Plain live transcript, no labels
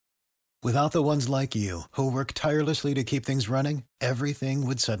Without the ones like you, who work tirelessly to keep things running, everything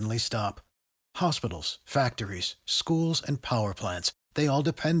would suddenly stop. Hospitals, factories, schools, and power plants, they all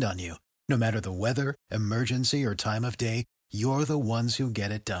depend on you. No matter the weather, emergency, or time of day, you're the ones who get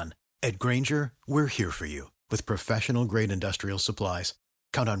it done. At Grainger, we're here for you with professional-grade industrial supplies.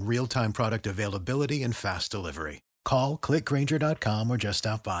 Count on real-time product availability and fast delivery. Call, click Grainger.com, or just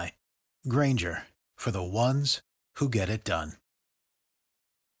stop by. Grainger, for the ones who get it done.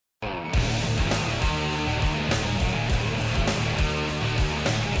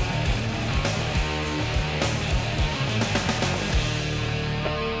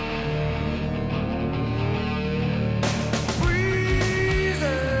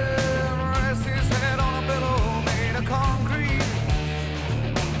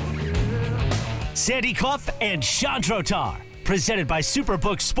 Sandy Clough and Chandrotar, presented by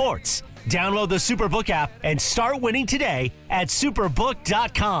Superbook Sports. Download the Superbook app and start winning today at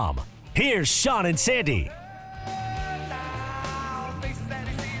superbook.com. Here's Sean and Sandy.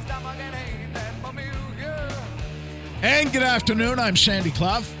 And good afternoon. I'm Sandy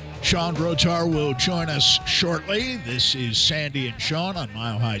Clough. Chandrotar will join us shortly. This is Sandy and Sean on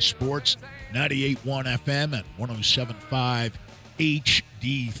Mile High Sports, 98.1 FM and 107.5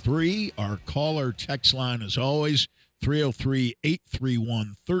 HD3. Our caller text line, as always,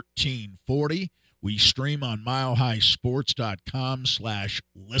 303-831-1340. We stream on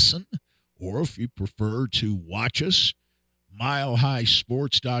milehighsports.com/listen, or if you prefer to watch us,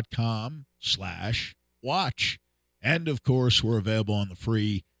 milehighsports.com/watch. And, of course, we're available on the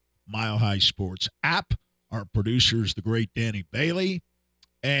free Mile High Sports app. Our producer is the great Danny Bailey.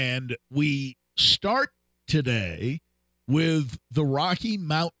 And we start today with the Rocky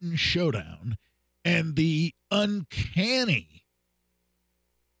Mountain Showdown and the uncanny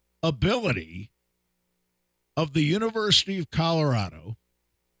ability of the University of Colorado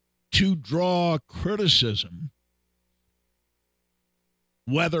to draw criticism,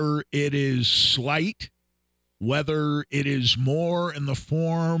 whether it is slight, whether it is more in the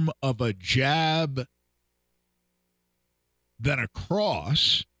form of a jab than a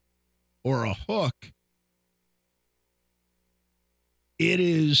cross or a hook. It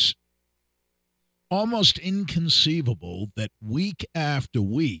is almost inconceivable that week after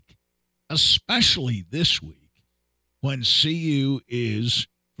week, especially this week, when CU is,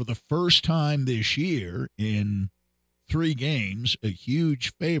 for the first time this year in 3 games, a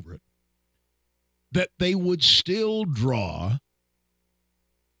huge favorite, that they would still draw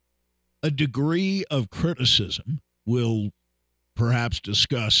a degree of criticism. We'll perhaps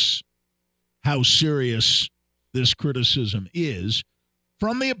discuss how serious this criticism is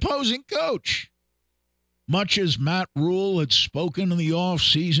from the opposing coach. Much as Matt Rule had spoken in the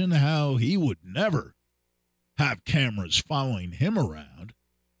offseason how he would never have cameras following him around.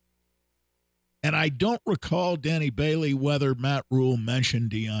 And I don't recall, Danny Bailey, whether Matt Rule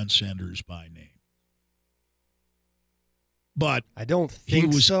mentioned Deion Sanders by name. But I don't think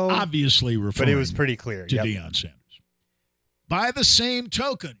he was so, obviously referring but it was pretty clear to Deion Sanders. By the same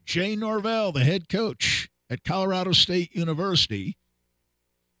token, Jay Norvell, the head coach at Colorado State University,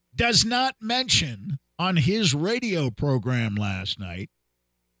 does not mention on his radio program last night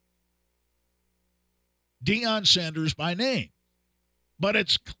Deion Sanders by name. But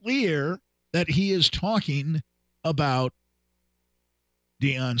it's clear that he is talking about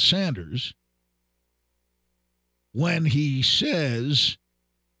Deion Sanders when he says,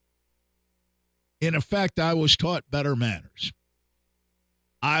 in effect, I was taught better manners.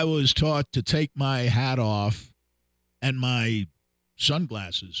 I was taught to take my hat off and my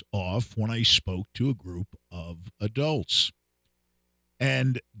sunglasses off when I spoke to a group of adults.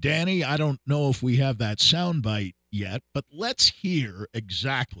 And Danny, I don't know if we have that soundbite yet, but let's hear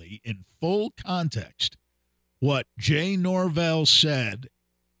exactly in full context what Jay Norvell said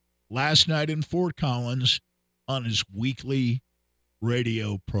last night in Fort Collins on his weekly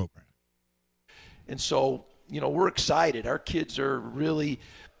radio program. And so, we're excited. Our kids are really,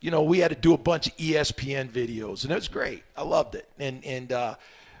 we had to do a bunch of ESPN videos, and it was great. I loved it.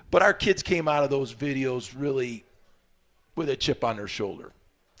 But our kids came out of those videos really with a chip on their shoulder.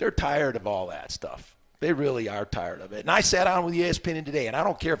 They're tired of all that stuff. They really are tired of it. And I sat down with ESPN today, and I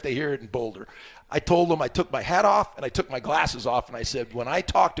don't care if they hear it in Boulder. I told them I took my hat off and I took my glasses off, and I said, when I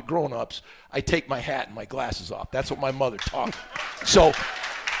talk to grown-ups, I take my hat and my glasses off. That's what my mother taught me. So,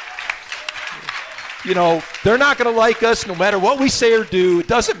 they're not going to like us no matter what we say or do. It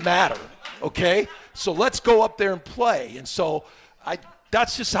doesn't matter, okay? So let's go up there and play. And so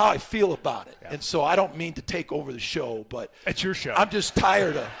that's just how I feel about it. Yeah. And so I don't mean to take over the show, but it's your show. I'm just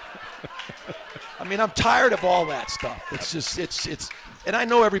tired of I'm tired of all that stuff. It's just and I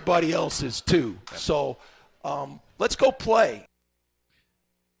know everybody else is too. So let's go play.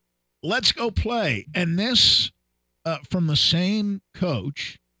 Let's go play. And this from the same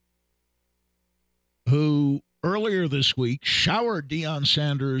coach who earlier this week showered Deion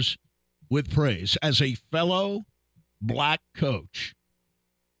Sanders with praise as a fellow black coach.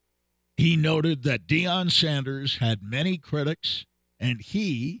 He noted that Deion Sanders had many critics, and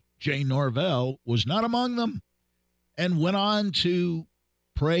he, Jay Norvell, was not among them, and went on to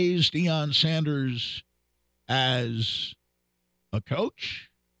praise Deion Sanders as a coach,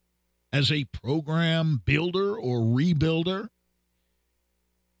 as a program builder or rebuilder,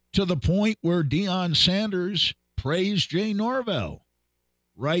 to the point where Deion Sanders praised Jay Norvell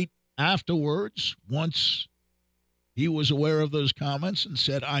right afterwards, once he was aware of those comments, and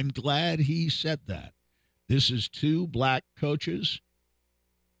said, I'm glad he said that. This is two black coaches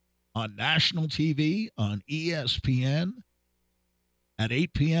on national TV, on ESPN, at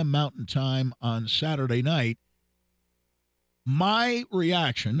 8 p.m. Mountain Time on Saturday night. My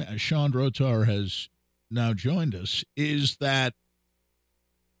reaction, as Sean Drotar has now joined us, is that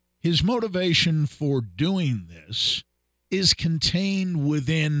his motivation for doing this is contained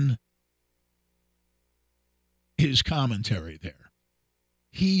within his commentary there.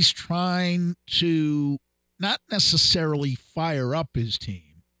 He's trying to not necessarily fire up his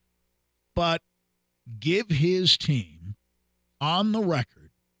team, but give his team on the record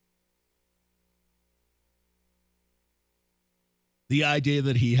the idea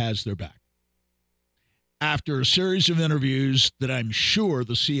that he has their back. After a series of interviews that I'm sure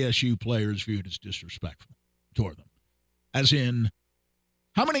the CSU players viewed as disrespectful toward them. As in,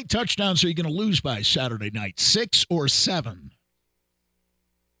 how many touchdowns are you going to lose by Saturday night? 6 or 7?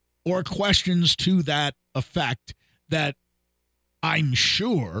 Or questions to that effect that I'm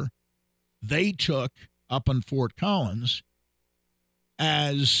sure they took up in Fort Collins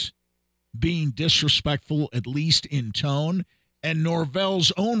as being disrespectful, at least in tone. And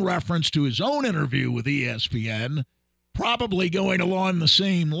Norvell's own reference to his own interview with ESPN, probably going along the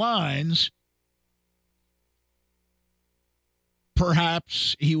same lines.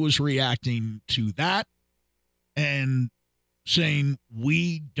 Perhaps he was reacting to that and saying,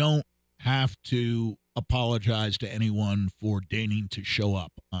 we don't have to apologize to anyone for deigning to show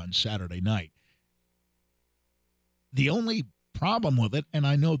up on Saturday night. The only problem with it, and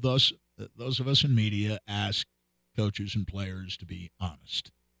I know those of us in media ask coaches and players to be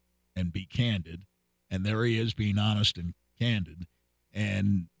honest and be candid, and there he is being honest and candid,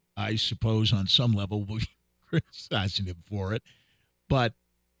 and I suppose on some level we're criticizing him for it, but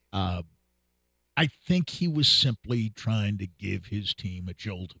I think he was simply trying to give his team a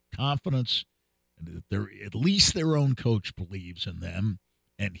jolt of confidence, and that they're, at least their own coach believes in them,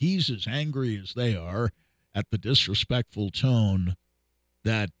 and he's as angry as they are at the disrespectful tone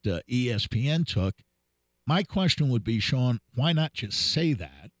that ESPN took. My question would be, Sean, why not just say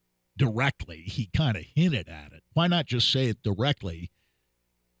that directly? He kind of hinted at it. Why not just say it directly?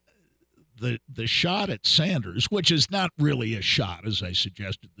 The shot at Sanders, which is not really a shot, as I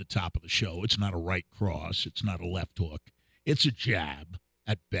suggested at the top of the show. It's not a right cross. It's not a left hook. It's a jab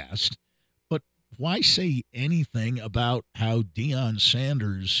at best. But why say anything about how Deion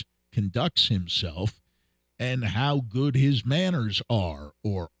Sanders conducts himself and how good his manners are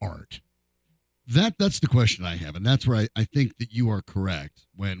or aren't? That's the question I have, and that's where I think that you are correct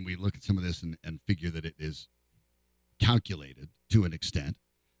when we look at some of this and figure that it is calculated to an extent.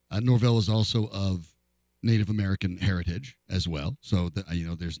 Norvell is also of Native American heritage as well, so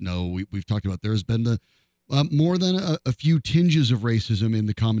there's we've talked about there has been more than a few tinges of racism in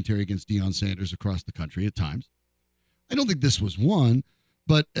the commentary against Deion Sanders across the country at times. I don't think this was one,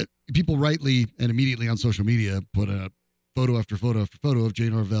 but people rightly and immediately on social media put a photo after photo after photo of Jay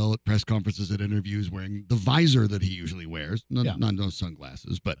Norvell at press conferences, at interviews, wearing the visor that he usually wears, not no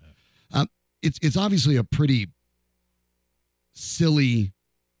sunglasses, but it's obviously a pretty silly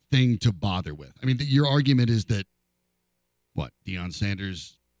thing to bother with. I mean, your argument is that Deion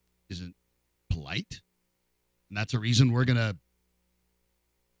Sanders isn't polite, and that's a reason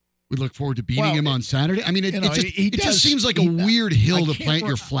we look forward to beating him on Saturday. I mean, it just seems like a weird hill to plant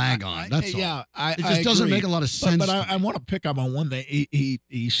your flag on. That's all. It just doesn't make a lot of sense. But I want to pick up on one thing.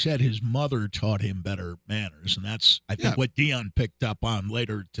 He said his mother taught him better manners, and that's, I think, what Deion picked up on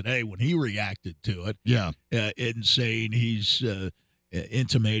later today when he reacted to it. Yeah. In saying he's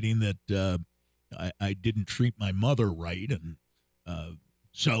intimating that I didn't treat my mother right, and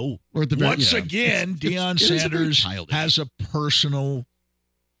so once again, Deion Sanders has a personal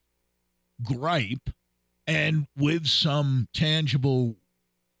gripe, and with some tangible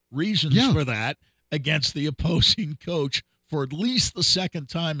reasons for that, against the opposing coach for at least the second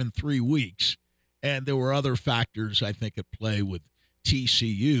time in 3 weeks. And there were other factors, I think, at play with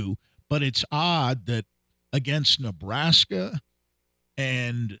TCU. But it's odd that against Nebraska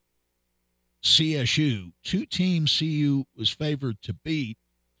and CSU, 2 teams CU was favored to beat,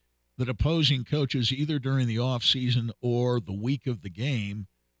 that opposing coaches either during the offseason or the week of the game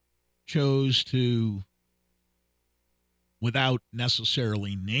chose to, without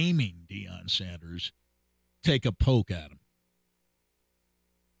necessarily naming Deion Sanders, take a poke at him.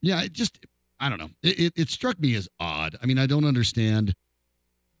 Yeah, I don't know. It struck me as odd. I mean, I don't understand.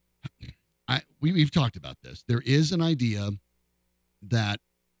 We've talked about this. There is an idea that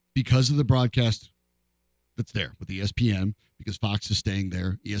because of the broadcast that's there with ESPN, because Fox is staying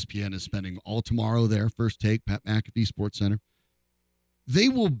there, ESPN is spending all tomorrow there, First Take, Pat McAfee Sports Center, they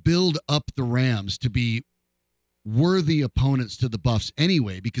will build up the Rams to be worthy opponents to the Buffs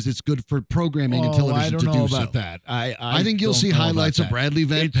anyway, because it's good for programming and television to do so. I don't know about that. I think you'll see highlights of Bradley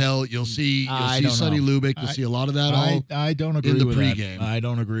Van Pelt. You'll see Sonny Lubick. You'll see a lot of that I don't agree in the with pregame. That. I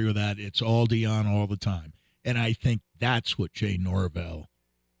don't agree with that. It's all Deion all the time. And I think that's what Jay Norvell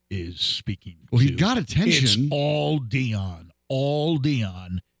is speaking to. Well, he got attention. It's all Deion,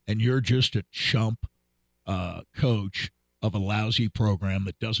 and you're just a chump coach of a lousy program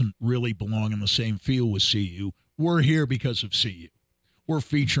that doesn't really belong in the same field with CU. We're here because of CU. We're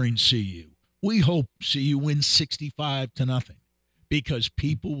featuring CU. We hope CU wins 65-0 because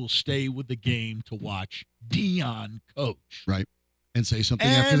people will stay with the game to watch Deion coach. Right. And say something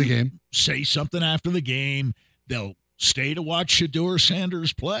after the game. Say something after the game. They'll stay to watch Shedeur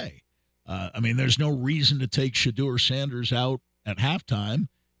Sanders play. I mean, there's no reason to take Shedeur Sanders out at halftime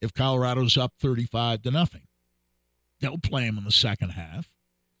if Colorado's up 35-0. They'll play him in the second half.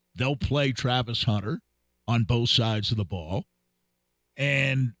 They'll play Travis Hunter on both sides of the ball.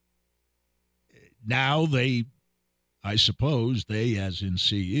 And now I suppose as in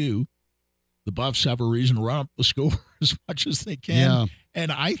CU, the Buffs have a reason to run up the score as much as they can. Yeah.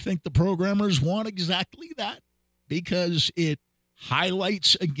 And I think the programmers want exactly that because it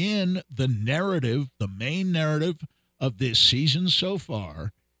highlights again the narrative, the main narrative of this season so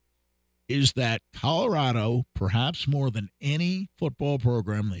far is that Colorado, perhaps more than any football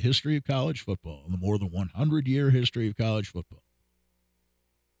program in the history of college football, in the more than 100-year history of college football,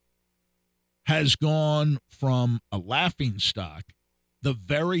 has gone from a laughingstock, the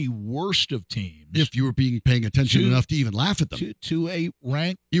very worst of teams. If you were paying attention enough to even laugh at them. To a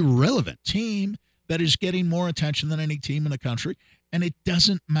ranked irrelevant team that is getting more attention than any team in the country. And it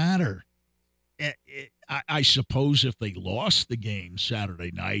doesn't matter. I suppose if they lost the game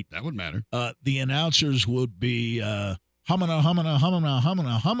Saturday night, that would matter. The announcers would be humana, humana, humana,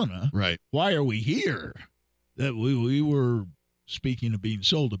 humana, humana. Right. Why are we here? That we were speaking of being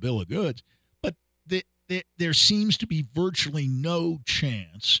sold a bill of goods. But there seems to be virtually no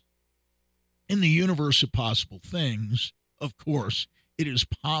chance in the universe of possible things. Of course, it is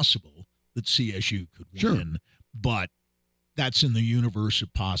possible that CSU could win, but that's in the universe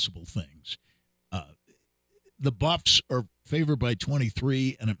of possible things. The Buffs are favored by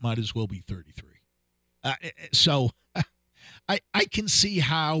 23, and it might as well be 33. So I can see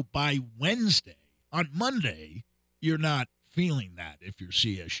how by Wednesday, on Monday, you're not feeling that if you're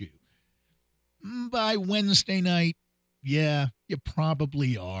CSU. By Wednesday night, yeah, you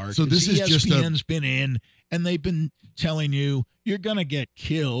probably are. So this is ESPN's been in, and they've been telling you you're going to get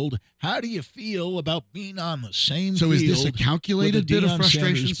killed. How do you feel about being on the same field? So is this a calculated bit of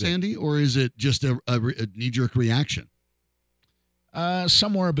frustration, Sanders Sandy, or is it just a knee-jerk reaction?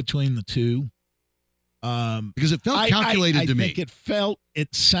 Somewhere between the two. Because it felt calculated to me. I think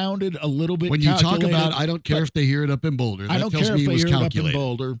it sounded a little bit when you talk about, I don't care if they hear it up in Boulder. I don't care if they hear it up in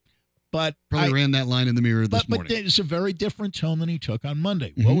Boulder. But probably ran that line in the mirror this morning. But it's a very different tone than he took on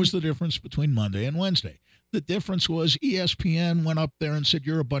Monday. Mm-hmm. What was the difference between Monday and Wednesday? The difference was ESPN went up there and said,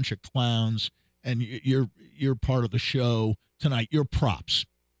 "You're a bunch of clowns, and you're part of the show tonight. You're props.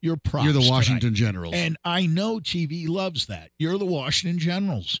 You're props. You're the Washington tonight." Generals." And I know TV loves that. You're the Washington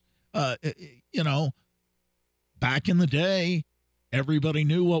Generals. Back in the day, everybody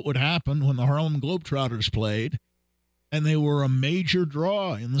knew what would happen when the Harlem Globetrotters played. And they were a major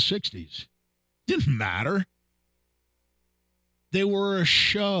draw in the 60s. Didn't matter. They were a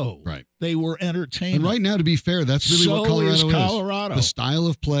show. Right. They were entertainment. And right now, to be fair, that's really what Colorado is. The style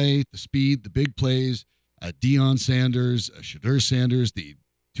of play, the speed, the big plays, Deion Sanders, Shedeur Sanders, the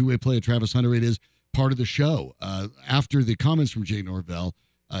two-way play of Travis Hunter, it is part of the show. After the comments from Jay Norvell,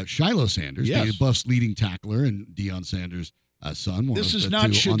 Shiloh Sanders, the Buffs' leading tackler and Deion Sanders' son. This is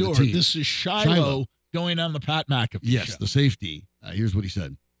not Shedeur. This is Shiloh. Going on the Pat McAfee show. The safety. Here's what he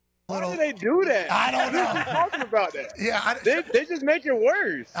said. Why do they do that? I don't know. Who's talking about that? Yeah, they just make it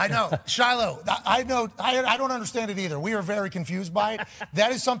worse. I know. Shiloh, I don't understand it either. We are very confused by it.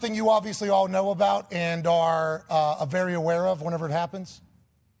 That is something you obviously all know about and are very aware of whenever it happens.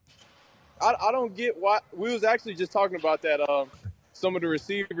 I don't get why. We was actually just talking about that. Some of the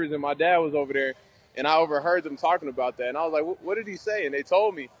receivers and my dad was over there, and I overheard them talking about that. And I was like, what did he say? And they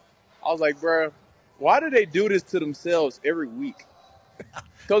told me. I was like, bro, why do they do this to themselves every week?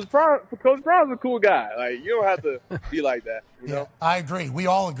 Coach Brown's a cool guy. Like, you don't have to be like that, you know? I agree. We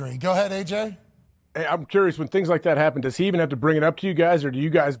all agree. Go ahead, AJ. Hey, I'm curious, when things like that happen, does he even have to bring it up to you guys, or do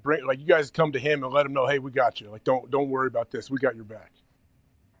you guys you guys come to him and let him know, hey, we got you. Like, don't worry about this. We got your back.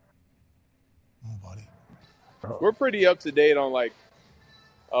 Oh, buddy. We're pretty up to date on like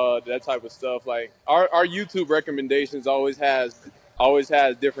that type of stuff. Like our YouTube recommendations always has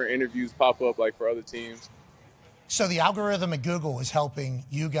different interviews pop up like for other teams. So the algorithm at Google is helping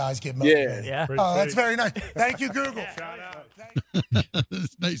you guys get motivated. Yeah. Oh, that's very nice. Thank you, Google. Shout out.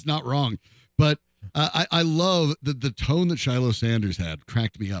 He's not wrong. But I love the tone that Shiloh Sanders had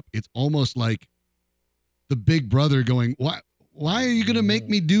cracked me up. It's almost like the big brother going, why are you going to make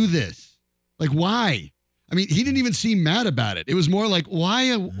me do this? Like, why? I mean, he didn't even seem mad about it. It was more like,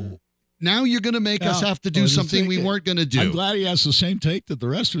 why? Now you're going to make us have to do something we weren't going to do. I'm glad he has the same take that the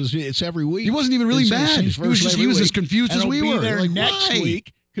rest of us. It's every week. He wasn't even really mad. He was as confused as we were. There like, next why?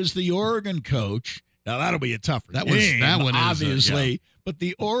 week because the Oregon coach. Now that'll be a tougher that game, one obviously. Yeah. But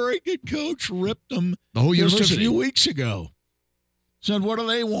the Oregon coach ripped them the whole just university a few weeks ago. Said, what do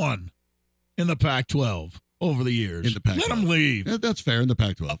they won in the Pac-12 over the years? In the Pac-12. Let them leave. Yeah, that's fair in the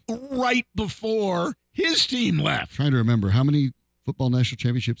Pac-12. Right before his team left. Trying to remember how many football national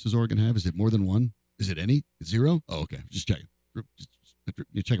championships does Oregon have? Is it more than one? Is it any? It's 0? Oh, okay. Just checking.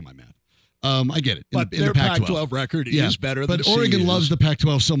 You're checking my math. I get it. But their Pac-12 record is better than But Oregon loves the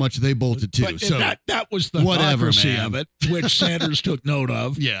Pac-12 so much they bolted too. But so that was the hypocrisy of it, which Sanders took note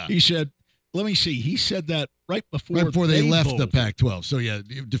of. Yeah. He said, let me see. He said that right before they left bolted. the Pac-12. So, yeah,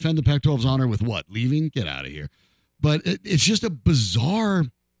 you defend the Pac-12's honor with what? Leaving? Get out of here. But it's just a bizarre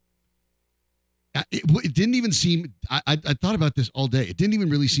 – it didn't even seem – I thought about this all day. It didn't even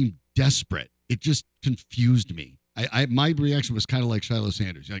really seem desperate. It just confused me. My reaction was kind of like Shiloh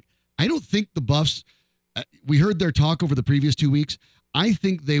Sanders. Like, I don't think the Buffs we heard their talk over the previous 2 weeks. I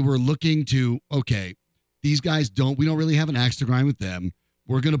think they were looking to, okay, these guys we don't really have an axe to grind with them.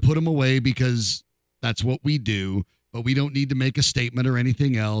 We're going to put them away because that's what we do, but we don't need to make a statement or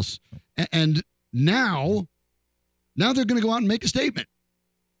anything else. And now they're going to go out and make a statement.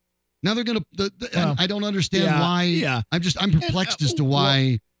 Now they're going to, I don't understand why. Yeah. I'm perplexed as to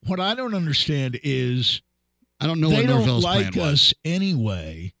why. What I don't understand is I don't know what Norvell's plan was. They don't like us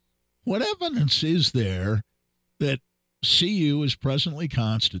anyway. What evidence is there that CU is presently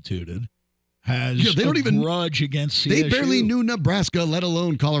constituted, has they don't even grudge against CSU? They barely knew Nebraska, let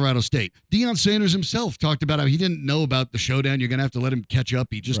alone Colorado State. Deion Sanders himself talked about how he didn't know about the showdown. You're going to have to let him catch up.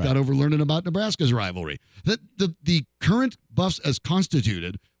 He just got over learning about Nebraska's rivalry. The current Buffs as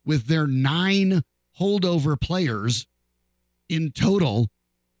constituted with their 9 holdover players in total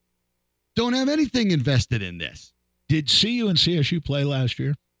don't have anything invested in this. Did CU and CSU play last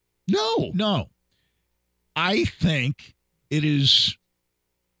year? No. I think it is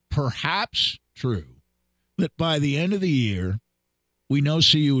perhaps true that by the end of the year, we know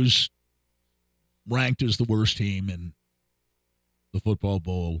CU is ranked as the worst team in the football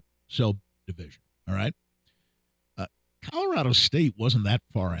bowl sub-division, all right? Colorado State wasn't that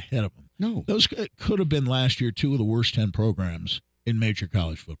far ahead of them. No. Those could have been last year 2 of the worst 10 programs in major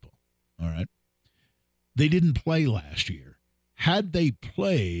college football, all right? They didn't play last year. Had they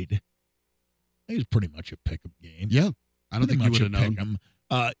played, it was pretty much a pick-em game. Yeah. I don't think you would have known.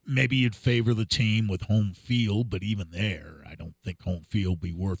 Maybe you'd favor the team with home field, but even there, I don't think home field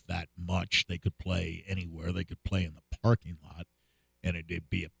be worth that much. They could play anywhere. They could play in the parking lot, and it'd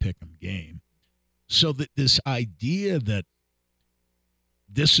be a pick-em game. So that this idea that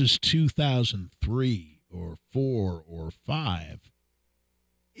this is 2003 or 4 or 5,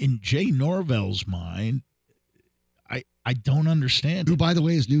 in Jay Norvell's mind, I don't understand it. Who, by the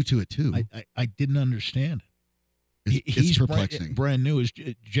way, is new to it, too. I didn't understand it. It's perplexing. Brand new.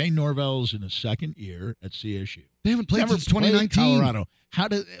 Jay Norvell's in his second year at CSU. They haven't played since 2019. Colorado.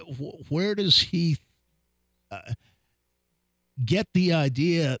 Where does he get the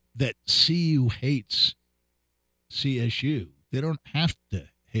idea that CU hates CSU? They don't have to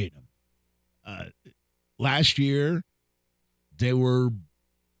hate him. Last year, they were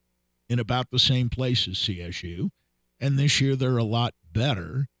in about the same place as CSU, and this year they're a lot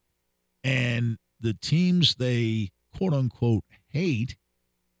better. And the teams they, quote-unquote, hate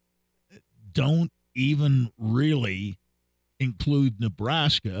don't even really include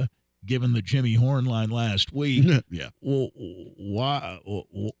Nebraska, given the Jimmy Horn line last week. Yeah. Well, why?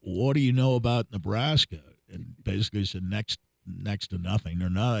 What do you know about Nebraska? And basically, it's next to nothing. They're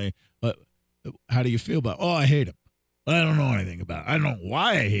not. But how do you feel about? Oh, I hate him. I don't know anything about it. I don't know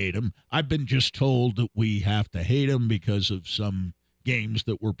why I hate him. I've been just told that we have to hate him because of some games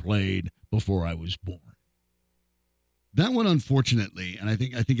that were played before I was born. That one, unfortunately, and I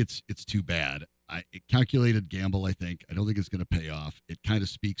think it's too bad. It calculated gamble, I think. I don't think it's going to pay off. It kind of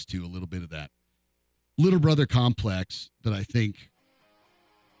speaks to a little bit of that little brother complex that I think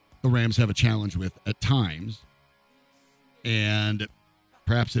the Rams have a challenge with at times. And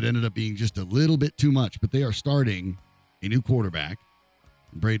perhaps it ended up being just a little bit too much. But they are starting a new quarterback,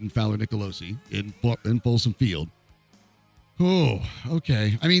 Braden Fowler-Nicolosi, in Folsom Field. Oh,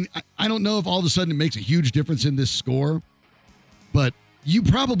 okay. I mean, I don't know if all of a sudden it makes a huge difference in this score, but you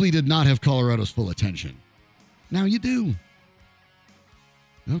probably did not have Colorado's full attention. Now you do.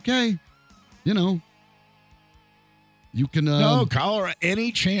 Okay. You can... No, Colorado.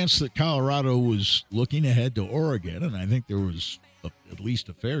 Any chance that Colorado was looking ahead to Oregon, and I think there was at least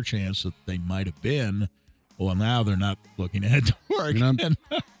a fair chance that they might have been. Well, now they're not looking ahead to Oregon. And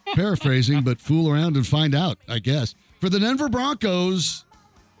I'm paraphrasing, but fool around and find out, I guess. For the Denver Broncos,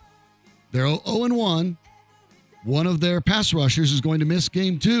 they're 0-1. One of their pass rushers is going to miss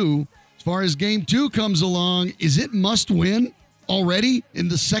game 2. As far as game 2 comes along, is it must win already in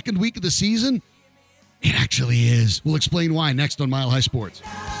the second week of the season? It actually is. We'll explain why next on Mile High Sports.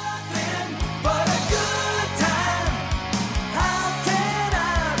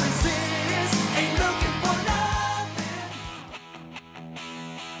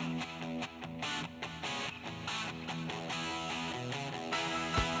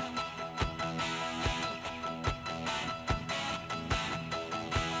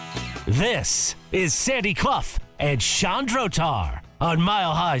 This is Sandy Clough and Chandrotar on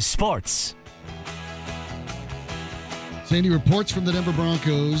Mile High Sports. Sandy, reports from the Denver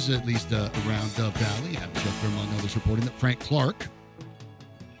Broncos, at least around Dove Valley, have Schefter, among others, reporting that Frank Clark,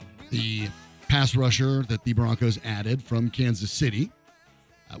 the pass rusher that the Broncos added from Kansas City,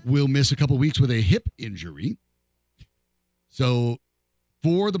 will miss a couple weeks with a hip injury. So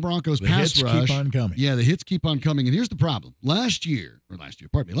for the Broncos pass rush, keep on coming. Yeah, the hits keep on coming. And here's the problem. Last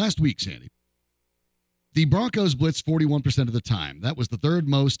week, Sandy, the Broncos blitzed 41% of the time. That was the third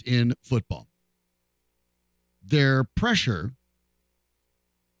most in football. Their pressure,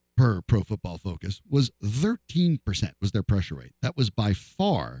 per Pro Football Focus, was 13% was their pressure rate. That was by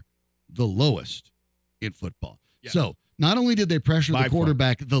far the lowest in football. Yeah. So not only did they pressure the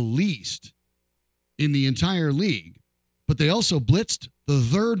quarterback the least in the entire league, but they also blitzed the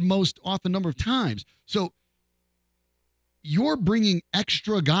third most often number of times. So you're bringing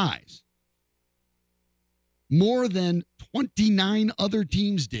extra guys, more than 29 other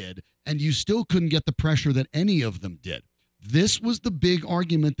teams did, and you still couldn't get the pressure that any of them did. This was the big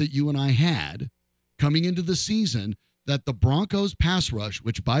argument that you and I had coming into the season, that the Broncos pass rush,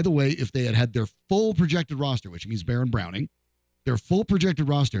 which, by the way, if they had had their full projected roster, which means Baron Browning, their full projected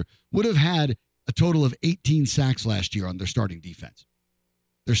roster would have had a total of 18 sacks last year on their starting defense.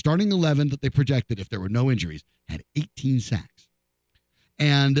 Their starting 11 that they projected, if there were no injuries, had 18 sacks.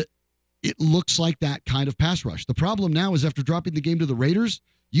 And it looks like that kind of pass rush. The problem now is, after dropping the game to the Raiders,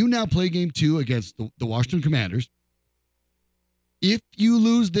 you now play game 2 against the Washington Commanders. If you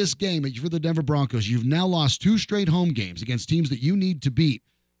lose this game for the Denver Broncos, you've now lost 2 straight home games against teams that you need to beat.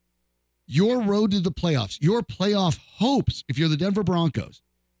 Your road to the playoffs, your playoff hopes, if you're the Denver Broncos,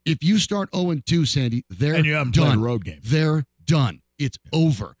 if you start 0-2, Sandy, they're and you haven't done. Played a road game. They're done. It's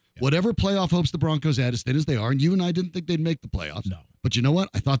over. Yeah. Whatever playoff hopes the Broncos had, as thin as they are, and you and I didn't think they'd make the playoffs. No. But you know what?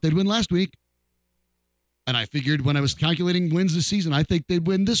 I thought they'd win last week. And I figured when I was calculating wins this season, I think they'd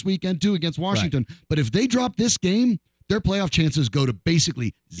win this weekend too against Washington. Right. But if they drop this game, their playoff chances go to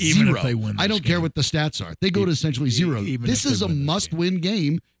basically even zero. If they win this I don't care what the stats are. They go to essentially zero. This is a must-win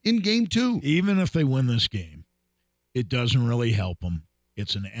game in game 2. Even if they win this game, it doesn't really help them.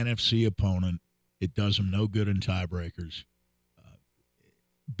 It's an NFC opponent. It does them no good in tiebreakers.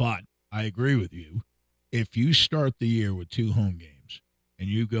 But I agree with you. If you start the year with 2 home games and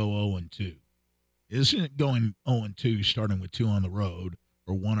you go 0-2, isn't it going 0-2 starting with 2 on the road,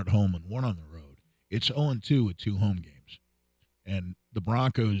 or 1 at home and 1 on the road? It's 0-2 with 2 home games. And the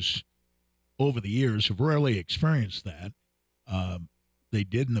Broncos, over the years, have rarely experienced that. They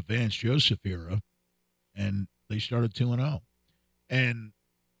did in the Vance Joseph era, and they started 2-0. And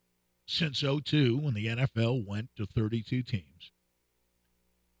since 2002, when the NFL went to 32 teams,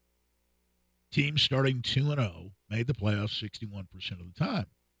 teams starting 2-0 made the playoffs 61% of the time.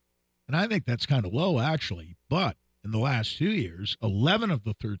 And I think that's kind of low, actually. But in the last 2 years, 11 of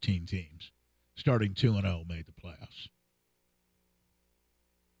the 13 teams starting 2-0 made the playoffs,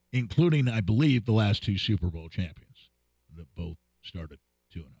 including, I believe, the last 2 Super Bowl champions that both started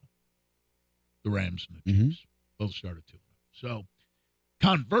 2-0. The Rams and the Chiefs both started 2-0. So,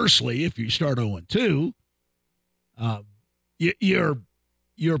 conversely, if you start 0-2,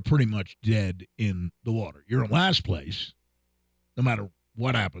 you're pretty much dead in the water. You're in last place, no matter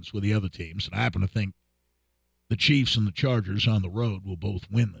what happens with the other teams. And I happen to think the Chiefs and the Chargers on the road will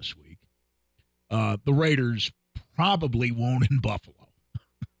both win this week. The Raiders probably won't in Buffalo.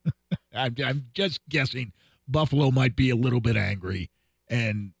 I'm just guessing Buffalo might be a little bit angry,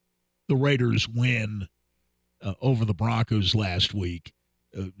 and the Raiders win over the Broncos last week.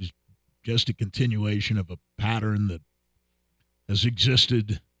 It was just a continuation of a pattern that has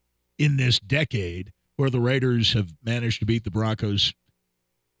existed in this decade, where the Raiders have managed to beat the Broncos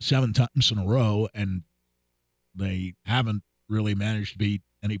 7 times in a row, and they haven't really managed to beat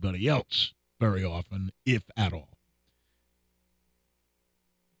anybody else very often, if at all.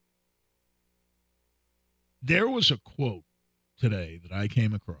 There was a quote today that I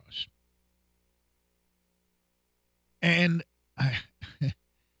came across, and I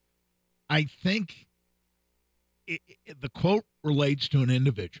think the quote relates to an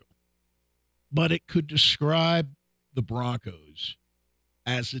individual, but it could describe the Broncos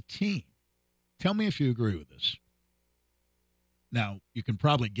as a team. Tell me if you agree with this. Now, you can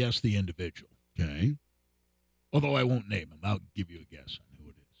probably guess the individual. Okay. Although I won't name him. I'll give you a guess on who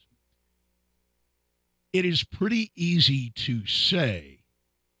it is. It is pretty easy to say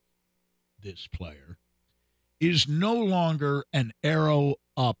this player is no longer an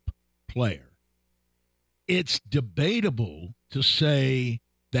arrow-up player. It's debatable to say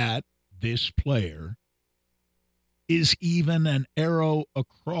that this player is even an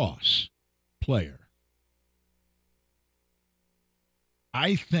arrow-across player.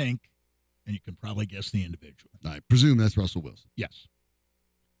 I think, and you can probably guess the individual. I presume that's Russell Wilson. Yes.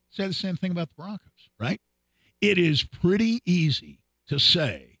 Say the same thing about the Broncos, right? It is pretty easy to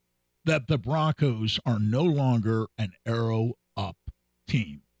say that the Broncos are no longer an arrow-up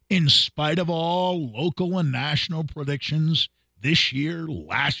team. In spite of all local and national predictions this year,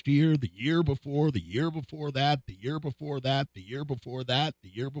 last year, the year before, the year before that, the year before that, the year before that, the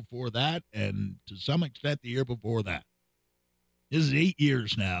year before that, and to some extent the year before that. This is 8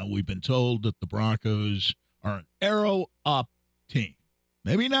 years now. We've been told that the Broncos are an arrow-up team.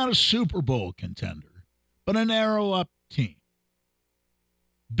 Maybe not a Super Bowl contender, but an arrow-up team.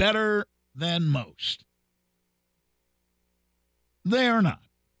 Better than most. They are not.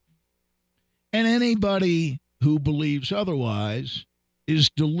 And anybody who believes otherwise is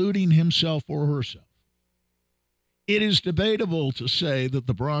deluding himself or herself. It is debatable to say that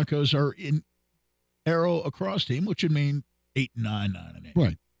the Broncos are an arrow-across team, which would mean 8-9, 9-8.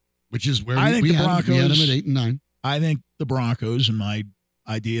 Right. Which is where I think we the had Broncos, them at 8-9. I think the Broncos, and my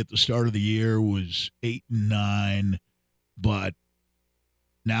idea at the start of the year was 8-9, but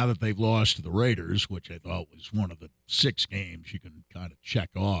now that they've lost to the Raiders, which I thought was one of the 6 games you can kind of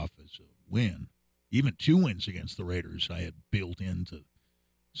check off as a win, even 2 wins against the Raiders I had built into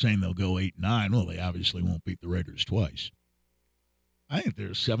saying they'll go 8-9. Well, they obviously won't beat the Raiders twice. I think they're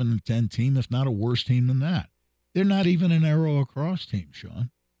a 7-10 team, if not a worse team than that. They're not even an arrow-across team,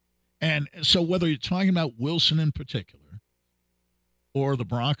 Sean. And so whether you're talking about Wilson in particular or the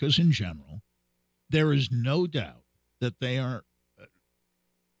Broncos in general, there is no doubt that they are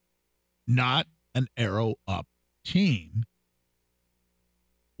not an arrow-up team.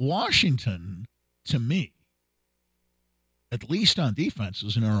 Washington, to me, at least on defense,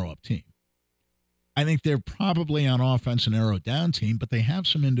 is an arrow-up team. I think they're probably on offense an arrow-down team, but they have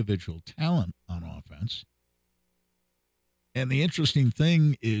some individual talent on offense. And the interesting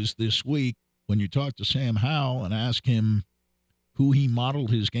thing is this week, when you talk to Sam Howell and ask him who he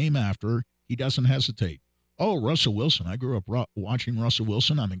modeled his game after, he doesn't hesitate. Oh, Russell Wilson. I grew up watching Russell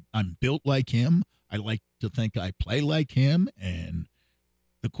Wilson. I'm built like him. I like to think I play like him. And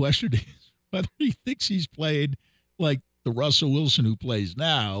the question is whether he thinks he's played like the Russell Wilson who plays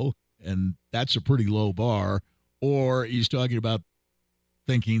now, and that's a pretty low bar, or he's talking about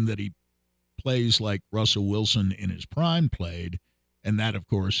thinking that he plays like Russell Wilson in his prime played, and that, of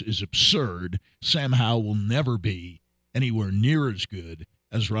course, is absurd. Sam Howell will never be anywhere near as good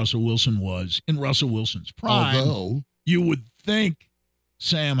as Russell Wilson was in Russell Wilson's prime. Although you would think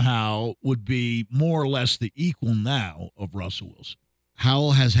Sam Howell would be more or less the equal now of Russell Wilson.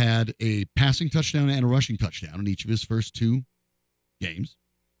 Howell has had a passing touchdown and a rushing touchdown in each of his first 2 games.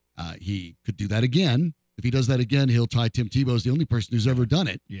 He could do that again If he does that again, he'll tie Tim Tebow as the only person who's ever done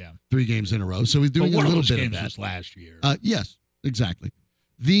it. Yeah. 3 games in a row. So he's doing a little bit of that. Was last year. Yes, exactly.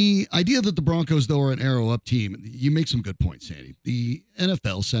 The idea that the Broncos, though, are an arrow-up team, you make some good points, Sandy. The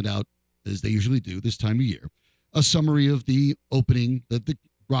NFL sent out, as they usually do this time of year, a summary of the opening, the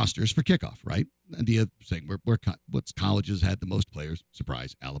rosters for kickoff, right? And the saying what colleges had the most players,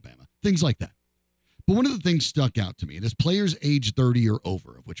 surprise, Alabama, things like that. But one of the things stuck out to me, and it's players age 30 or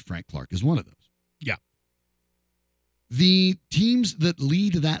over, of which Frank Clark is one of those. Yeah. The teams that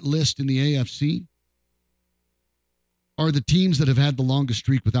lead that list in the AFC are the teams that have had the longest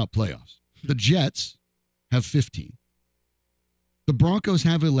streak without playoffs. The Jets have 15. The Broncos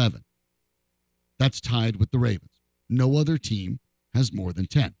have 11. That's tied with the Ravens. No other team has more than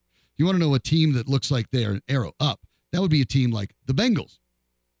 10. You want to know a team that looks like they're an arrow up? That would be a team like the Bengals,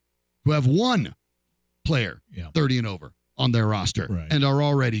 who have one player 30 and over on their roster and are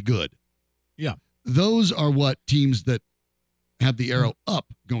already good. Yeah. Those are what teams that have the arrow up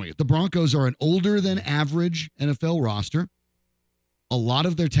going. The Broncos are an older than average NFL roster. A lot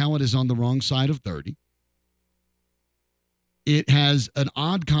of their talent is on the wrong side of 30. It has an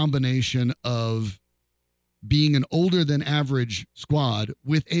odd combination of being an older than average squad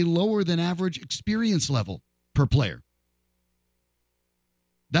with a lower than average experience level per player.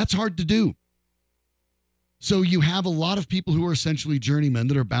 That's hard to do. So you have a lot of people who are essentially journeymen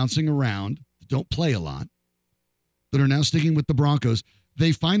that are bouncing around, that don't play a lot, that are now sticking with the Broncos.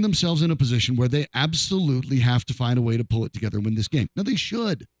 They find themselves in a position where they absolutely have to find a way to pull it together and win this game. Now, they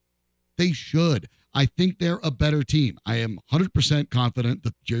should. They should. I think they're a better team. I am 100% confident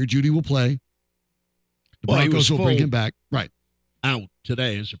that Jerry Jeudy will play. The Broncos will bring him back. Right. Out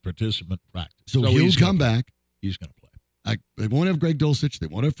today as a participant practice. So he'll come back. He's going to play. They won't have Greg Dulcich. They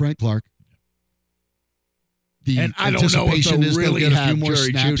won't have Frank Clark. And I don't know if they'll really have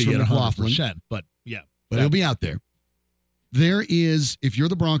Jerry Jeudy at 100%, but yeah. But he'll be out there. There is, if you're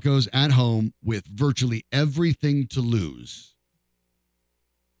the Broncos at home with virtually everything to lose,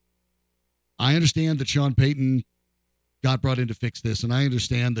 I understand that Sean Payton got brought in to fix this, and I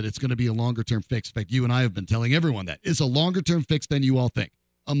understand that it's going to be a longer-term fix. In fact, you and I have been telling everyone that. It's a longer-term fix than you all think,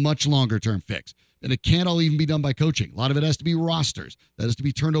 a much longer-term fix. And it can't all even be done by coaching. A lot of it has to be rosters. That has to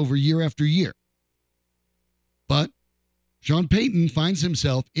be turned over year after year. But Sean Payton finds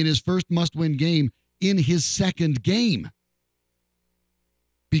himself in his first must-win game in his second game.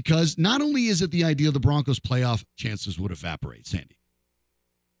 Because not only is it the idea the Broncos' playoff chances would evaporate, Sandy.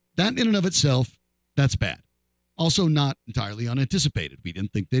 That in and of itself, that's bad. Also not entirely unanticipated. We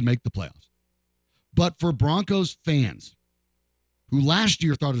didn't think they'd make the playoffs. But for Broncos fans who last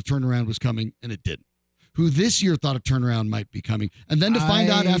year thought a turnaround was coming and it didn't, who this year thought a turnaround might be coming, and then to find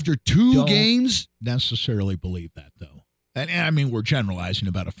out after 2 games. Necessarily believe that, though. And I mean, we're generalizing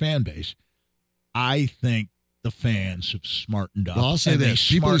about a fan base. I think the fans have smartened up. Well, I'll say this.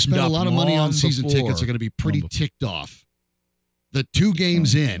 People who spend a lot of money on season tickets are going to be pretty ticked off. The 2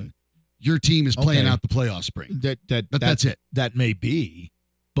 games in, your team is playing out the playoff spring. That's it. That may be,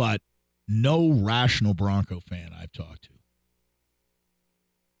 but no rational Bronco fan I've talked to.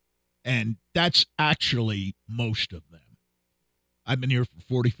 And that's actually most of them. I've been here for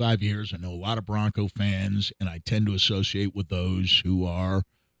 45 years. I know a lot of Bronco fans, and I tend to associate with those who are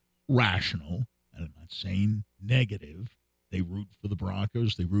rational. And I'm not saying negative. They root for the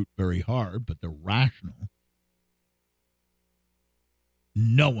Broncos. They root very hard, but they're rational.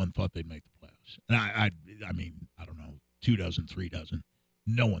 No one thought they'd make the playoffs. And I mean, I don't know, 2 dozen, 3 dozen.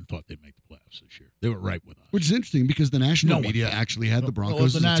 No one thought they'd make the playoffs this year. They were right with us. Which is interesting because the national media actually had the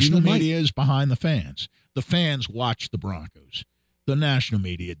Broncos. The national media is behind the fans. The fans watch the Broncos. The national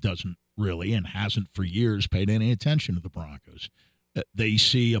media doesn't really and hasn't for years paid any attention to the Broncos. They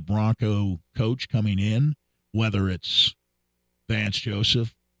see a Bronco coach coming in, whether it's Vance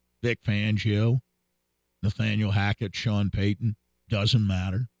Joseph, Vic Fangio, Nathaniel Hackett, Sean Payton, doesn't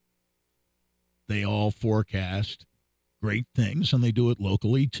matter. They all forecast great things, and they do it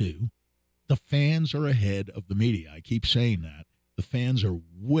locally too. The fans are ahead of the media. I keep saying that. The fans are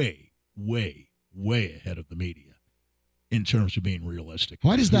way, way, way ahead of the media in terms of being realistic.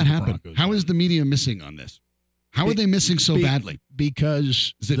 Why does that happen? How is the media missing on this? How are they missing so badly?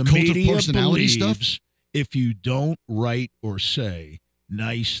 Because is it the cult media of personality believes stuff? If you don't write or say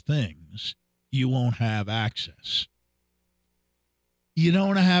nice things, you won't have access. You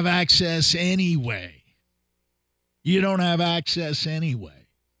don't have access anyway. You don't have access anyway.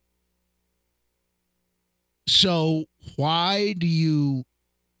 So why do you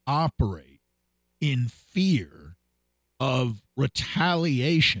operate in fear of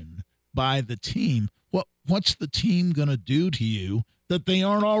retaliation by the team? What's the team going to do to you that they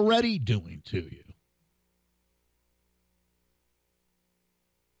aren't already doing to you?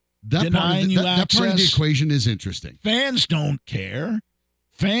 denying you access. That part of the equation is interesting. Fans don't care.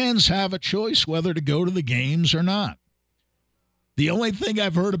 Fans have a choice whether to go to the games or not. The only thing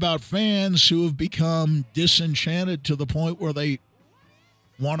I've heard about fans who have become disenchanted to the point where they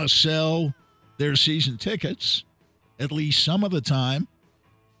want to sell their season tickets, at least some of the time,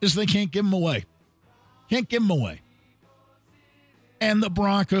 is they can't give them away. Can't give them away. And the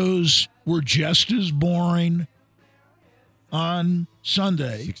Broncos were just as boring on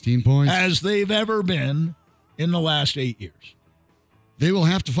Sunday 16 points as they've ever been in the last 8 years. They will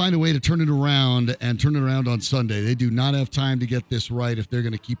have to find a way to turn it around and turn it around on Sunday. They do not have time to get this right if they're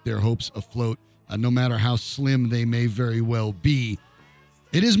going to keep their hopes afloat, no matter how slim they may very well be.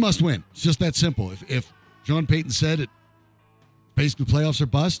 It is must win. It's just that simple. If Sean Payton said it, basically playoffs are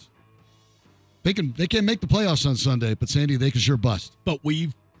bust, they can't make the playoffs on Sunday, but Sandy, they can sure bust. But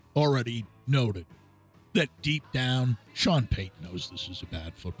we've already noted that deep down, Sean Payton knows this is a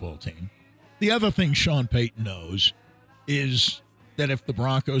bad football team. The other thing Sean Payton knows is that if the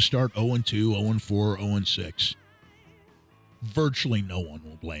Broncos start 0-2, 0-4, 0-6, virtually no one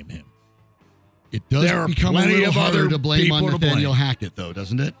will blame him. It does become a little harder to blame on Nathaniel Hackett, though,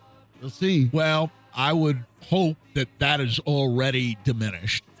 doesn't it? We'll see. Well, I would hope that is already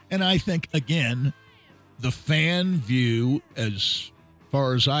diminished. And I think, again, the fan view, as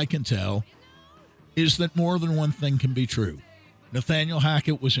far as I can tell, is that more than one thing can be true. Nathaniel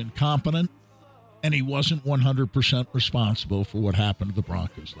Hackett was incompetent, and he wasn't 100% responsible for what happened to the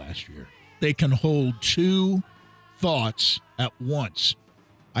Broncos last year. They can hold two thoughts at once.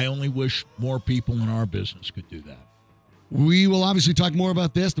 I only wish more people in our business could do that. We will obviously talk more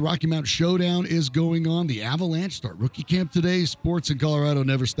about this. The Rocky Mountain Showdown is going on. The Avalanche start rookie camp today. Sports in Colorado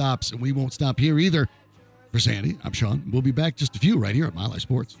never stops, and we won't stop here either. For Sandy, I'm Sean. We'll be back just a few right here at Mile High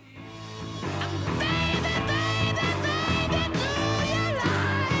Sports.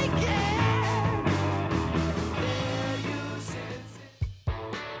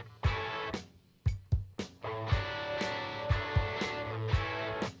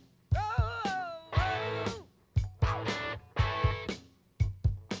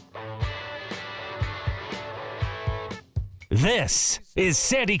 This is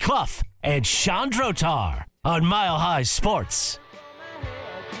Sandy Clough and Chandrotar on Mile High Sports.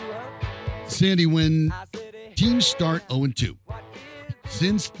 Sandy, when teams start 0-2,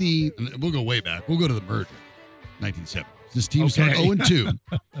 we'll go way back. We'll go to the merger, 1970. Since teams start 0-2,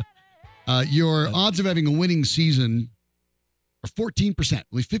 your odds of having a winning season are 14%.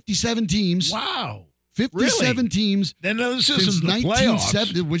 Only 57 teams. Wow. 57 really? teams. Then this isn't the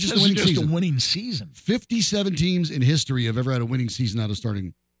playoffs. Which is this the winning is just season. A winning season. 57 teams in history have ever had a winning season out of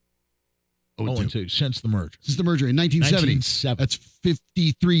starting 0-2. Since the merger. Since the merger in 1970. That's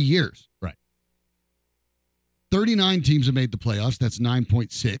 53 years. Right. 39 teams have made the playoffs. That's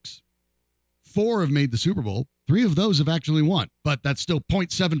 9.6. 4 have made the Super Bowl. 3 of those have actually won, but that's still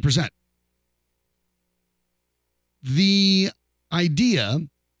 0.7%. The idea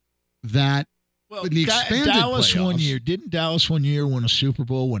that in the expanded Dallas playoffs, didn't Dallas one year win a Super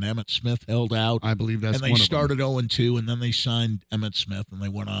Bowl when Emmitt Smith held out? I believe that's and one they of them. started 0-2, and then they signed Emmitt Smith, and they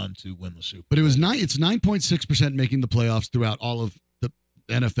went on to win the Super Bowl. But it was it's 9.6% making the playoffs throughout all of the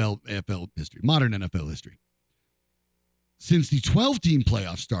AFL history, modern NFL history. Since the 12-team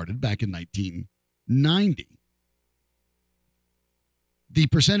playoffs started back in 1990, the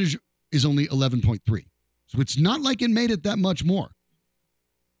percentage is only 11.3. So it's not like it made it that much more.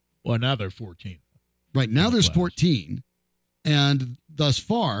 Well, now they're 14. Right, now there's 14. And thus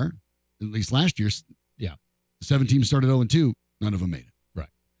far, at least last year, 7 teams started 0-2. None of them made it. Right.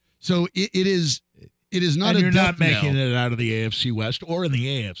 So it is not and a you're not death making knell. it out of the AFC West or in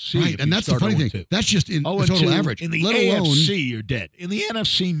the AFC. Right, and that's the funny thing. That's just in the total average. In the let AFC, alone, you're dead. In the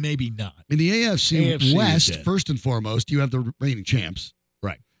NFC, maybe not. In the AFC West, dead. first and foremost, you have the reigning champs.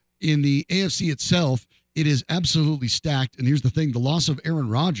 Right. In the AFC itself, it is absolutely stacked. And here's the thing. The loss of Aaron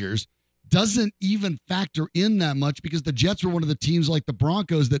Rodgers doesn't even factor in that much because the Jets were one of the teams like the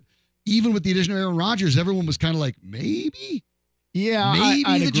Broncos that even with the addition of Aaron Rodgers, everyone was kind of like, maybe? Yeah,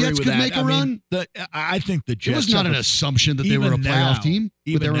 maybe the Jets could make a run? I think the Jets... It was not an assumption that they were a playoff team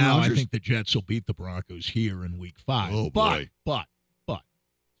with Aaron Rodgers. I think the Jets will beat the Broncos here in Week 5. Oh, boy. But,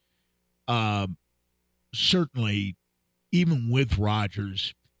 certainly, even with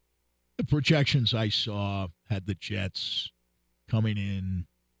Rodgers, the projections I saw had the Jets coming in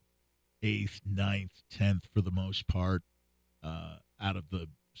 8th, 9th, 10th for the most part out of the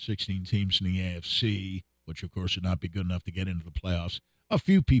 16 teams in the AFC, which, of course, would not be good enough to get into the playoffs. A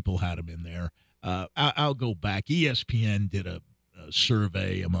few people had them in there. I'll go back. ESPN did a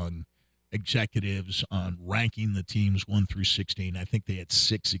survey among executives on ranking the teams 1 through 16. I think they had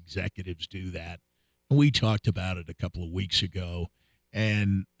 6 executives do that. We talked about it a couple of weeks ago,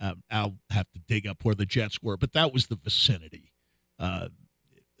 and I'll have to dig up where the Jets were, but that was the vicinity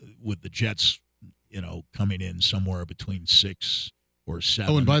with the Jets, coming in somewhere between 6 or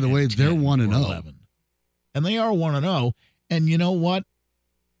 7. Oh, and by the way, they're 1-0. And they are 1-0. And you know what?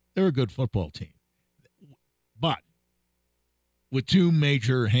 They're a good football team. But with 2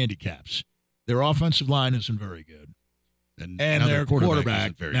 major handicaps, their offensive line isn't very good. And their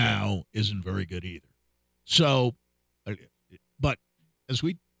quarterback now isn't very good either. So, but as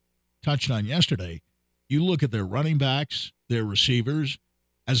we touched on yesterday, you look at their running backs, their receivers,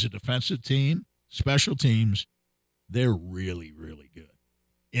 as a defensive team, special teams, they're really, really good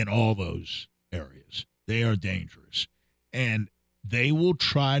in all those areas. They are dangerous. And they will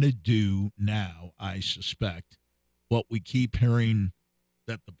try to do now, I suspect, what we keep hearing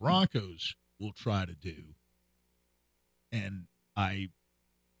that the Broncos will try to do. And I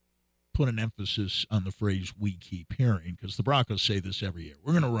put an emphasis on the phrase we keep hearing because the Broncos say this every year.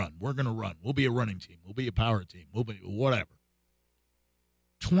 We're going to run. We're going to run. We'll be a running team. We'll be a power team. We'll be whatever.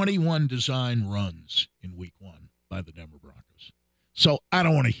 21 design runs in week 1 by the Denver Broncos. So I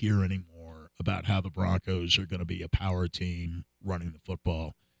don't want to hear any more about how the Broncos are going to be a power team running the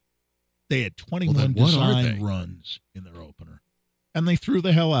football. They had 21 design runs in their opener, and they threw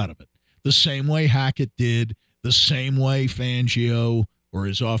the hell out of it. The same way Hackett did, the same way Fangio or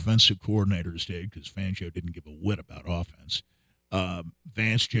his offensive coordinators did, because Fangio didn't give a whit about offense.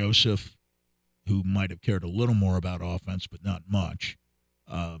 Vance Joseph, who might have cared a little more about offense, but not much.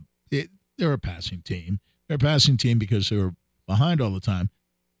 They're a passing team. They're a passing team because they were behind all the time.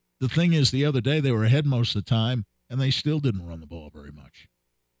 The thing is, the other day they were ahead most of the time, and they still didn't run the ball very much.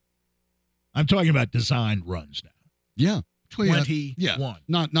 I'm talking about designed runs now. Yeah. 21. Yeah.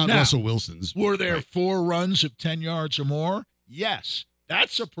 Not now, Russell Wilson's. Were there 4 runs of 10 yards or more? Yes.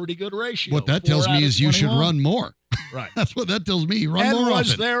 That's a pretty good ratio. What that tells me is 21. You should run more. Right. That's what that tells me. Run more often. And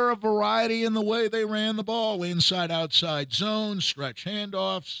was there a variety in the way they ran the ball? Inside, outside zone, stretch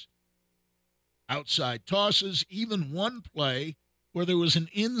handoffs, outside tosses, even one play where there was an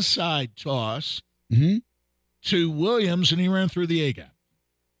inside toss to Williams, and he ran through the A-gap.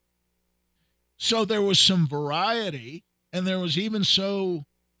 So there was some variety, and there was even so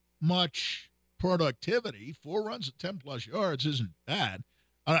much productivity. 4 runs at 10-plus yards isn't bad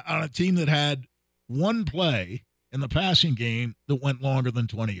on a team that had one play in the passing game that went longer than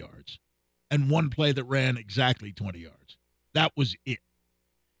 20 yards and one play that ran exactly 20 yards. That was it.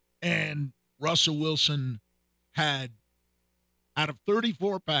 And Russell Wilson had, out of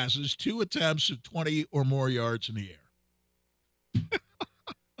 34 passes, 2 attempts of 20 or more yards in the air.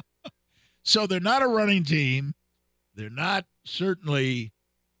 So they're not a running team. They're not certainly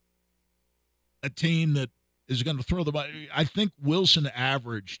a team that is going to throw the ball. I think Wilson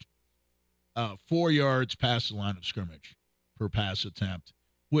averaged 4 yards past the line of scrimmage per pass attempt,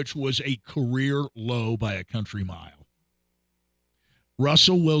 which was a career low by a country mile.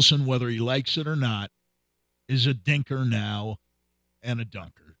 Russell Wilson, whether he likes it or not, is a dinker now and a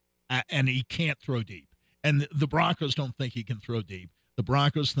dunker, and he can't throw deep. And the Broncos don't think he can throw deep. The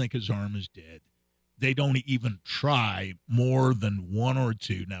Broncos think his arm is dead. They don't even try more than 1 or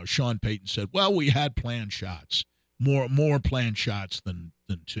 2. Now, Sean Payton said, well, we had planned shots, more planned shots than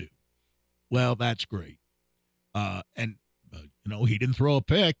 2. Well, that's great. He didn't throw a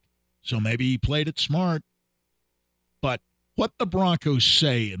pick, so maybe he played it smart. But what the Broncos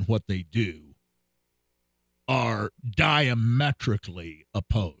say and what they do are diametrically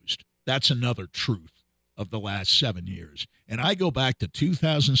opposed. That's another truth of the last 7 years. And I go back to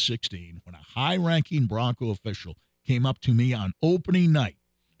 2016 when a high-ranking Bronco official came up to me on opening night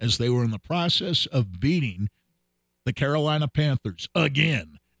as they were in the process of beating the Carolina Panthers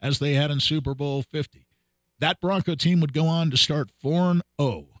again, as they had in Super Bowl 50. That Bronco team would go on to start 4-0.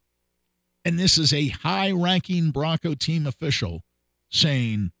 And this is a high-ranking Bronco team official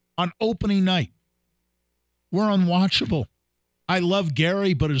saying on opening night, we're unwatchable. I love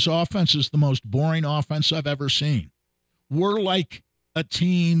Gary, but his offense is the most boring offense I've ever seen. We're like a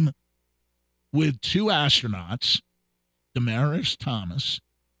team with 2 astronauts, Demaryius Thomas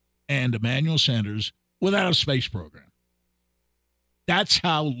and Emmanuel Sanders, without a space program. That's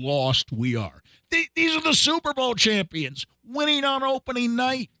how lost we are. These are the Super Bowl champions winning on opening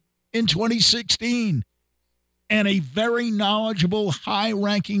night in 2016. And a very knowledgeable,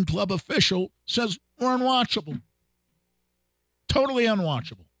 high-ranking club official says we're unwatchable. Totally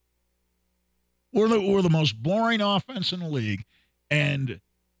unwatchable. We're the most boring offense in the league, and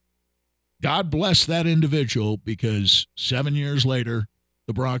God bless that individual because 7 years later, the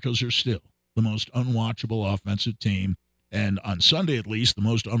the Broncos are still the most unwatchable offensive team, and on Sunday at least, the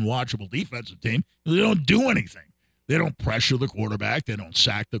most unwatchable defensive team. They don't do anything. They don't pressure the quarterback. They don't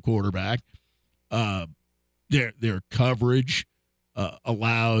sack the quarterback. Their coverage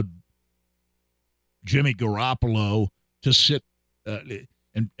allowed Jimmy Garoppolo to sit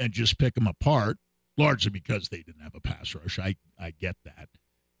and just pick them apart, largely because they didn't have a pass rush. I get that.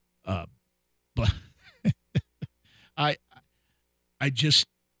 But I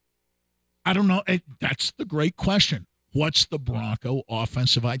don't know. That's the great question. What's the Bronco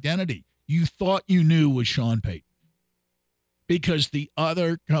offensive identity? You thought you knew was Sean Payton. Because the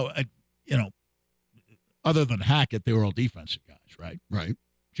other, other than Hackett, they were all defensive guys, right? Right.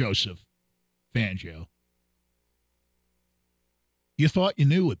 Joseph, Fangio. You thought you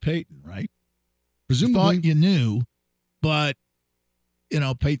knew with Payton, right? Presumably. You thought you knew, but,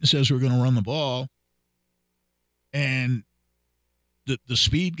 Payton says we're going to run the ball. And the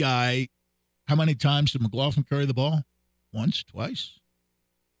speed guy, how many times did McLaughlin carry the ball? Once, twice?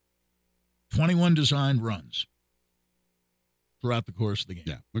 21 designed runs throughout the course of the game.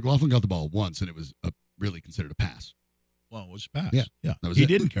 Yeah, McLaughlin got the ball once, and it was really considered a pass. Well, it was a pass. Yeah. That was he it.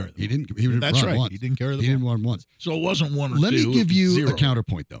 didn't carry the ball. He didn't That's run right. once. He didn't carry the ball. He didn't run once. So it wasn't one or Let two. me give you zero. a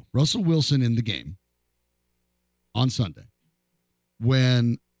counterpoint, though. Russell Wilson in the game on Sunday,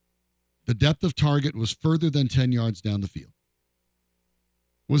 when the depth of target was further than 10 yards down the field,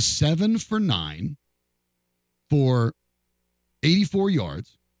 was 7 for 9 for 84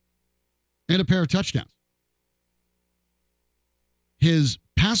 yards and a pair of touchdowns. His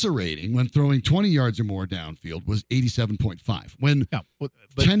passer rating when throwing 20 yards or more downfield was 87.5. When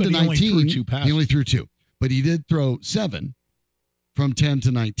 10 to 19, he only threw 2. But he did throw 7 from 10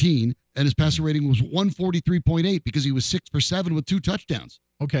 to 19, and his passer rating was 143.8 because he was 6 for 7 with 2 touchdowns.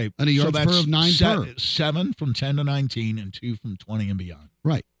 Okay. And a yards per of 9 per. 7 from 10 to 19 and 2 from 20 and beyond.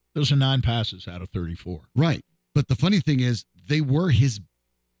 Right. Those are 9 passes out of 34. Right. But the funny thing is, they were his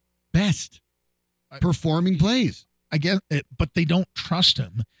best performing plays. I get it, but they don't trust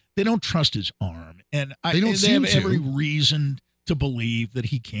him. They don't trust his arm. And they have every reason to believe that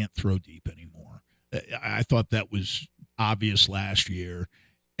he can't throw deep anymore. I thought that was obvious last year.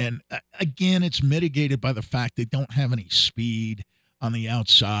 And again, it's mitigated by the fact they don't have any speed on the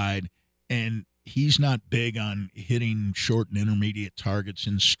outside. And he's not big on hitting short and intermediate targets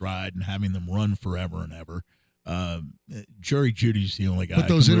in stride and having them run forever and ever. Jerry Jeudy's the only guy. But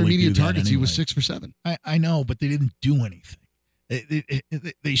those intermediate targets, anyway. he was 6 for 7. I know, but they didn't do anything.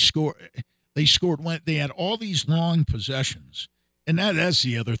 They scored. They scored when they had all these long possessions, and that's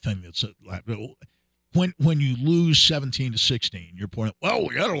the other thing that's when you lose 17-16, you're pointing. Well,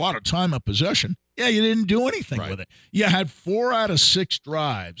 we had a lot of time of possession. Yeah, you didn't do anything with it. You had 4 out of 6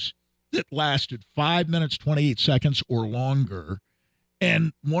 drives that lasted 5 minutes 28 seconds or longer,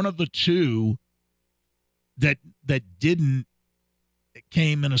 and one of the 2 that didn't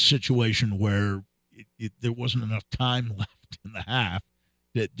came in a situation where there wasn't enough time left in the half.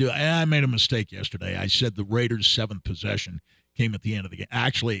 I made a mistake yesterday. I said the Raiders' 7th possession came at the end of the game.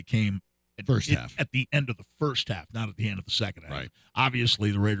 Actually, it came at the end of the first half, not at the end of the second half. Right.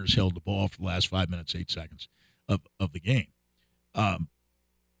 Obviously, the Raiders held the ball for the last 5 minutes, 8 seconds of the game.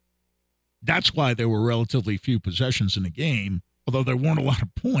 That's why there were relatively few possessions in the game, although there weren't a lot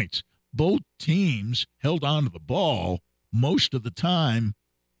of points. Both teams held on to the ball most of the time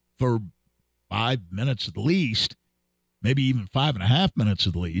for 5 minutes at least, maybe even 5.5 minutes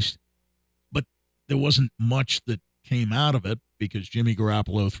at least. But there wasn't much that came out of it because Jimmy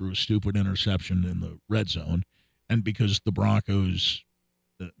Garoppolo threw a stupid interception in the red zone and because the Broncos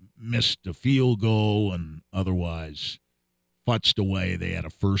missed a field goal and otherwise futzed away. They had a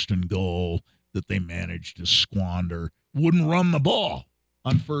 1st and goal that they managed to squander. Wouldn't run the ball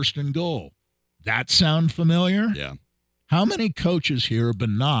on 1st and goal. That sound familiar? Yeah. How many coaches here have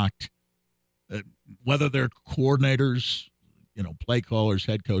been knocked, whether they're coordinators, play callers,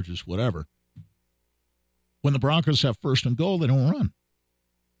 head coaches, whatever? When the Broncos have 1st and goal, they don't run.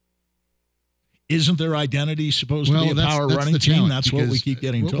 Isn't their identity supposed to be a power running team? That's what we keep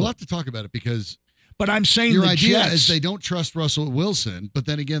getting told. We'll have to talk about it because but I'm saying your the idea Jets, is they don't trust Russell Wilson, but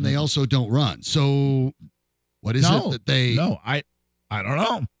then again, they also don't run. So what is it that they... No, I don't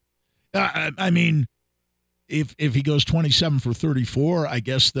know. I mean, if he goes 27 for 34, I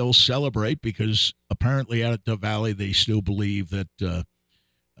guess they'll celebrate because apparently out at Dove Valley they still believe that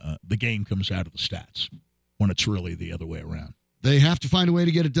the game comes out of the stats when it's really the other way around. They have to find a way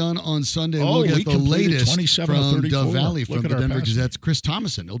to get it done on Sunday. We'll get the latest from Dove Valley from the Denver Gazette's Chris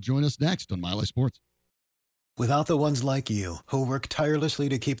Thomason. He'll join us next on Mile High Sports. Without the ones like you, who work tirelessly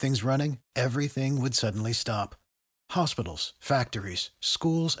to keep things running, everything would suddenly stop. Hospitals, factories,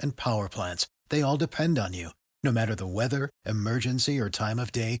 schools, and power plants, they all depend on you. No matter the weather, emergency, or time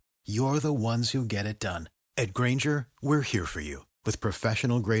of day, you're the ones who get it done. At Grainger, we're here for you with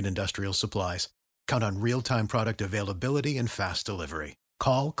professional-grade industrial supplies. Count on real-time product availability and fast delivery.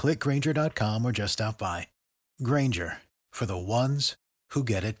 Call, click Grainger.com, or just stop by. Grainger, for the ones who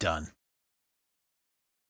get it done.